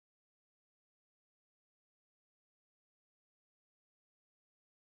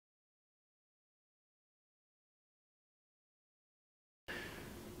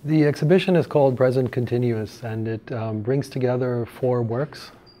The exhibition is called Present Continuous, and it brings together 4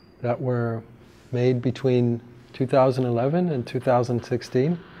 works that were made between 2011 and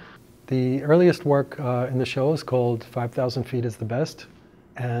 2016. The earliest work in the show is called 5,000 Feet is the Best,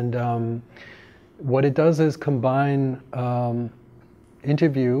 and what it does is combine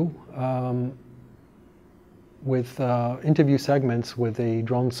interview interview segments with a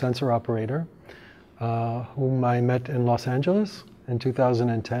drone sensor operator whom I met in Los Angeles in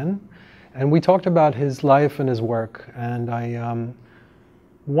 2010, and we talked about his life and his work, and I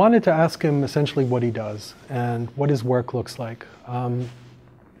wanted to ask him essentially what he does and what his work looks like.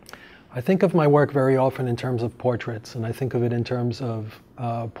 I think of my work very often in terms of portraits, and I think of it in terms of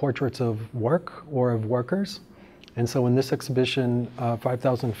portraits of work or of workers. And so in this exhibition,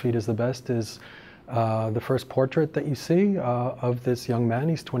 5,000 Feet is the Best is the first portrait that you see of this young man.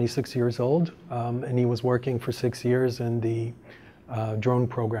 He's 26 years old, and he was working for 6 years in the drone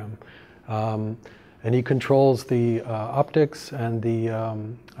program. And he controls the optics and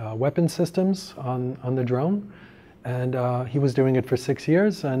the weapon systems on the drone. And he was doing it for 6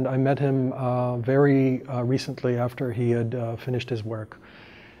 years, and I met him very recently after he had finished his work.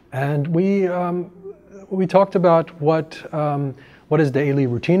 And we talked about what his daily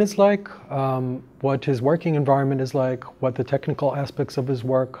routine is like, what his working environment is like, what the technical aspects of his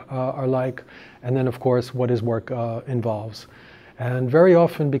work are like, and then of course what his work involves. And very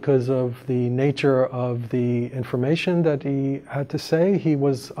often, because of the nature of the information that he had to say, he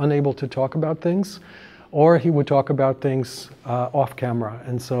was unable to talk about things, or he would talk about things off camera.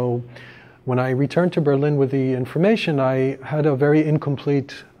 And so when I returned to Berlin with the information, I had a very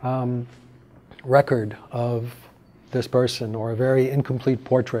incomplete record of this person, or a very incomplete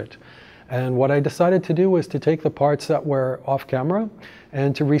portrait. And what I decided to do was to take the parts that were off camera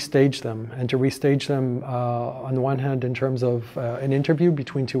and to restage them. And to restage them on the one hand in terms of an interview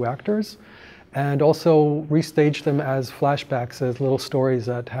between 2 actors, and also restage them as flashbacks, as little stories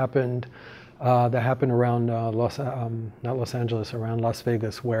that happened around not Los Angeles, around Las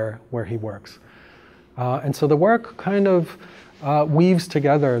Vegas, where he works. And so the work kind of weaves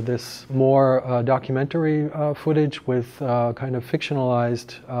together this more documentary footage with kind of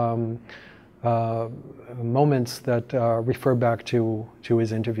fictionalized moments that refer back to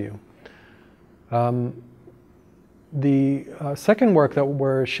his interview. The second work that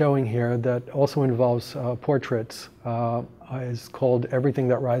we're showing here that also involves portraits is called Everything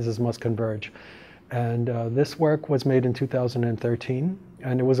That Rises Must Converge. And this work was made in 2013,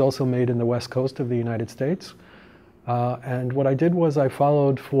 and it was also made in the West Coast of the United States. And what I did was I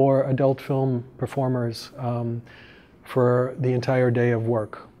followed 4 adult film performers for the entire day of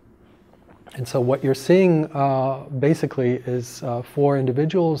work. And so what you're seeing basically is 4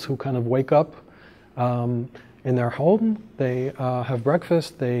 individuals who kind of wake up in their home. They have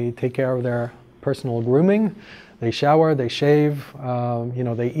breakfast, they take care of their personal grooming, they shower, they shave,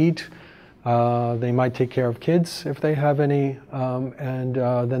 they eat, they might take care of kids if they have any, and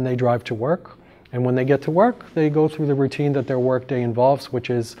then they drive to work. And when they get to work, they go through the routine that their workday involves, which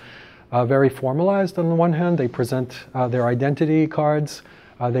is very formalized on the one hand. They present their identity cards,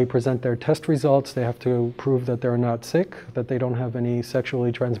 they present their test results, they have to prove that they're not sick, that they don't have any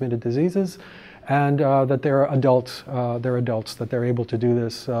sexually transmitted diseases, and that they're adults, that they're able to do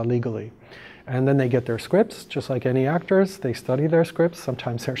this legally. And then they get their scripts, just like any actors. They study their scripts.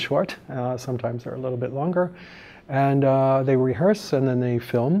 Sometimes they're short, sometimes they're a little bit longer. And they rehearse, and then they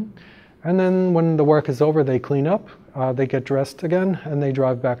film. And then when the work is over, they clean up, they get dressed again, and they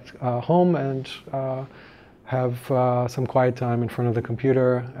drive back home and have some quiet time in front of the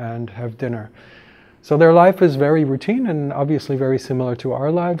computer and have dinner. So their life is very routine and obviously very similar to our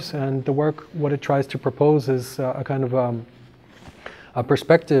lives. And the work, what it tries to propose is a kind of a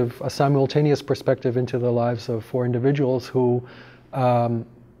perspective, a simultaneous perspective into the lives of 4 individuals who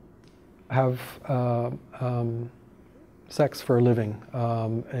have sex for a living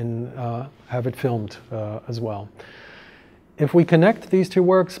and have it filmed as well. If we connect these 2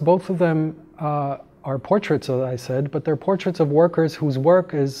 works, both of them are portraits, as I said, but they're portraits of workers whose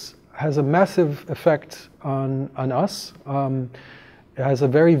work has a massive effect on us. It has a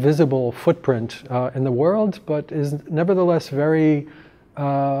very visible footprint in the world, but is nevertheless very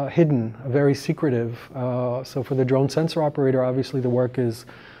hidden, very secretive. So for the drone sensor operator, obviously the work is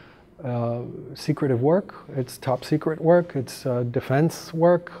secretive work, it's top secret work, it's defense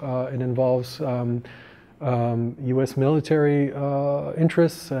work, it involves US military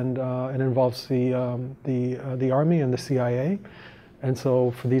interests, and it involves the Army and the CIA. And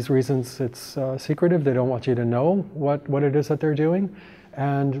so for these reasons, it's secretive. They don't want you to know what it is that they're doing.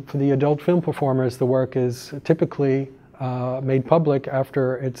 And for the adult film performers, the work is typically made public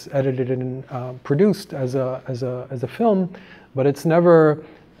after it's edited and produced as a film, but it's never,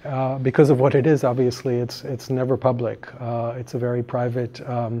 because of what it is, obviously, it's never public. It's a very private,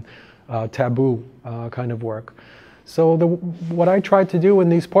 taboo kind of work. So what I tried to do in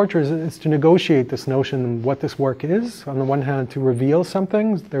these portraits is to negotiate this notion of what this work is. On the one hand, to reveal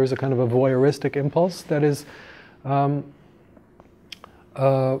something. There's a kind of a voyeuristic impulse that is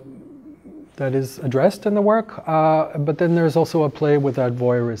addressed in the work, but then there's also a play with that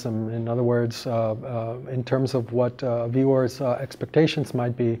voyeurism. In other words, in terms of what viewers' expectations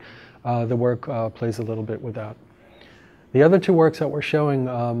might be, the work plays a little bit with that. The other two works that we're showing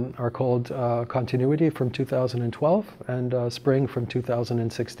are called Continuity from 2012 and Spring from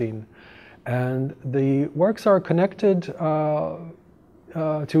 2016. And the works are connected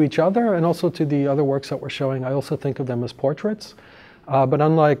to each other and also to the other works that we're showing. I also think of them as portraits. But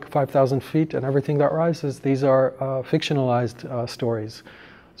unlike 5,000 Feet and Everything That Rises, these are fictionalized stories.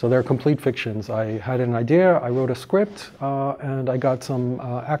 So they're complete fictions. I had an idea, I wrote a script, and I got some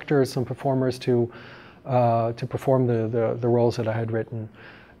actors, some performers to perform the roles that I had written.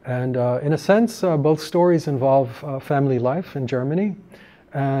 And in a sense, both stories involve family life in Germany.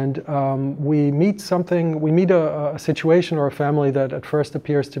 And we meet a situation or a family that at first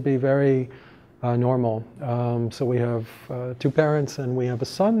appears to be very normal. So we have two parents and we have a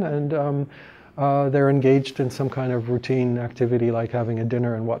son, and they're engaged in some kind of routine activity like having a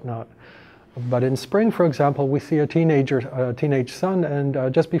dinner and whatnot. But in Spring, for example, we see a teenage son,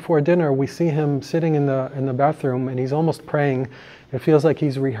 and just before dinner we see him sitting in the bathroom, and he's almost praying. It feels like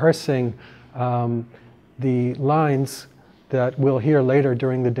he's rehearsing the lines that we'll hear later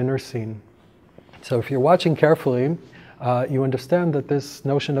during the dinner scene. So if you're watching carefully, you understand that this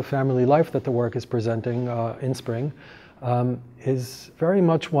notion of family life that the work is presenting in Spring is very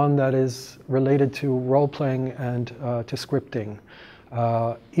much one that is related to role-playing and to scripting.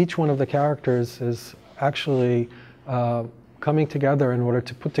 Each one of the characters is actually coming together in order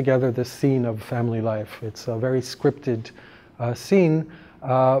to put together this scene of family life. It's a very scripted scene,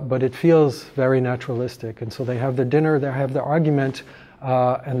 but it feels very naturalistic. And so they have their dinner, they have their argument,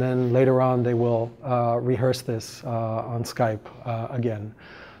 and then later on they will rehearse this on Skype again.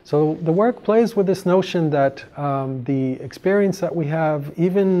 So the work plays with this notion that the experience that we have,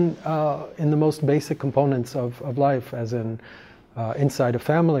 even in the most basic components of life, as in inside a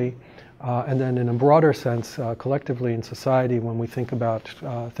family, and then in a broader sense, collectively in society, when we think about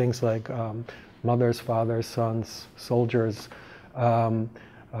things like mothers, fathers, sons, soldiers,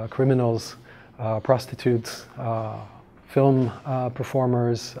 criminals, prostitutes, film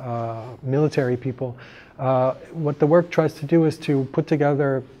performers, military people. What the work tries to do is to put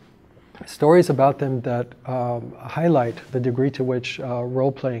together stories about them that highlight the degree to which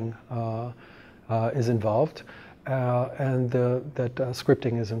role-playing is involved and that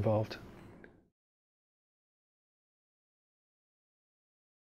scripting is involved.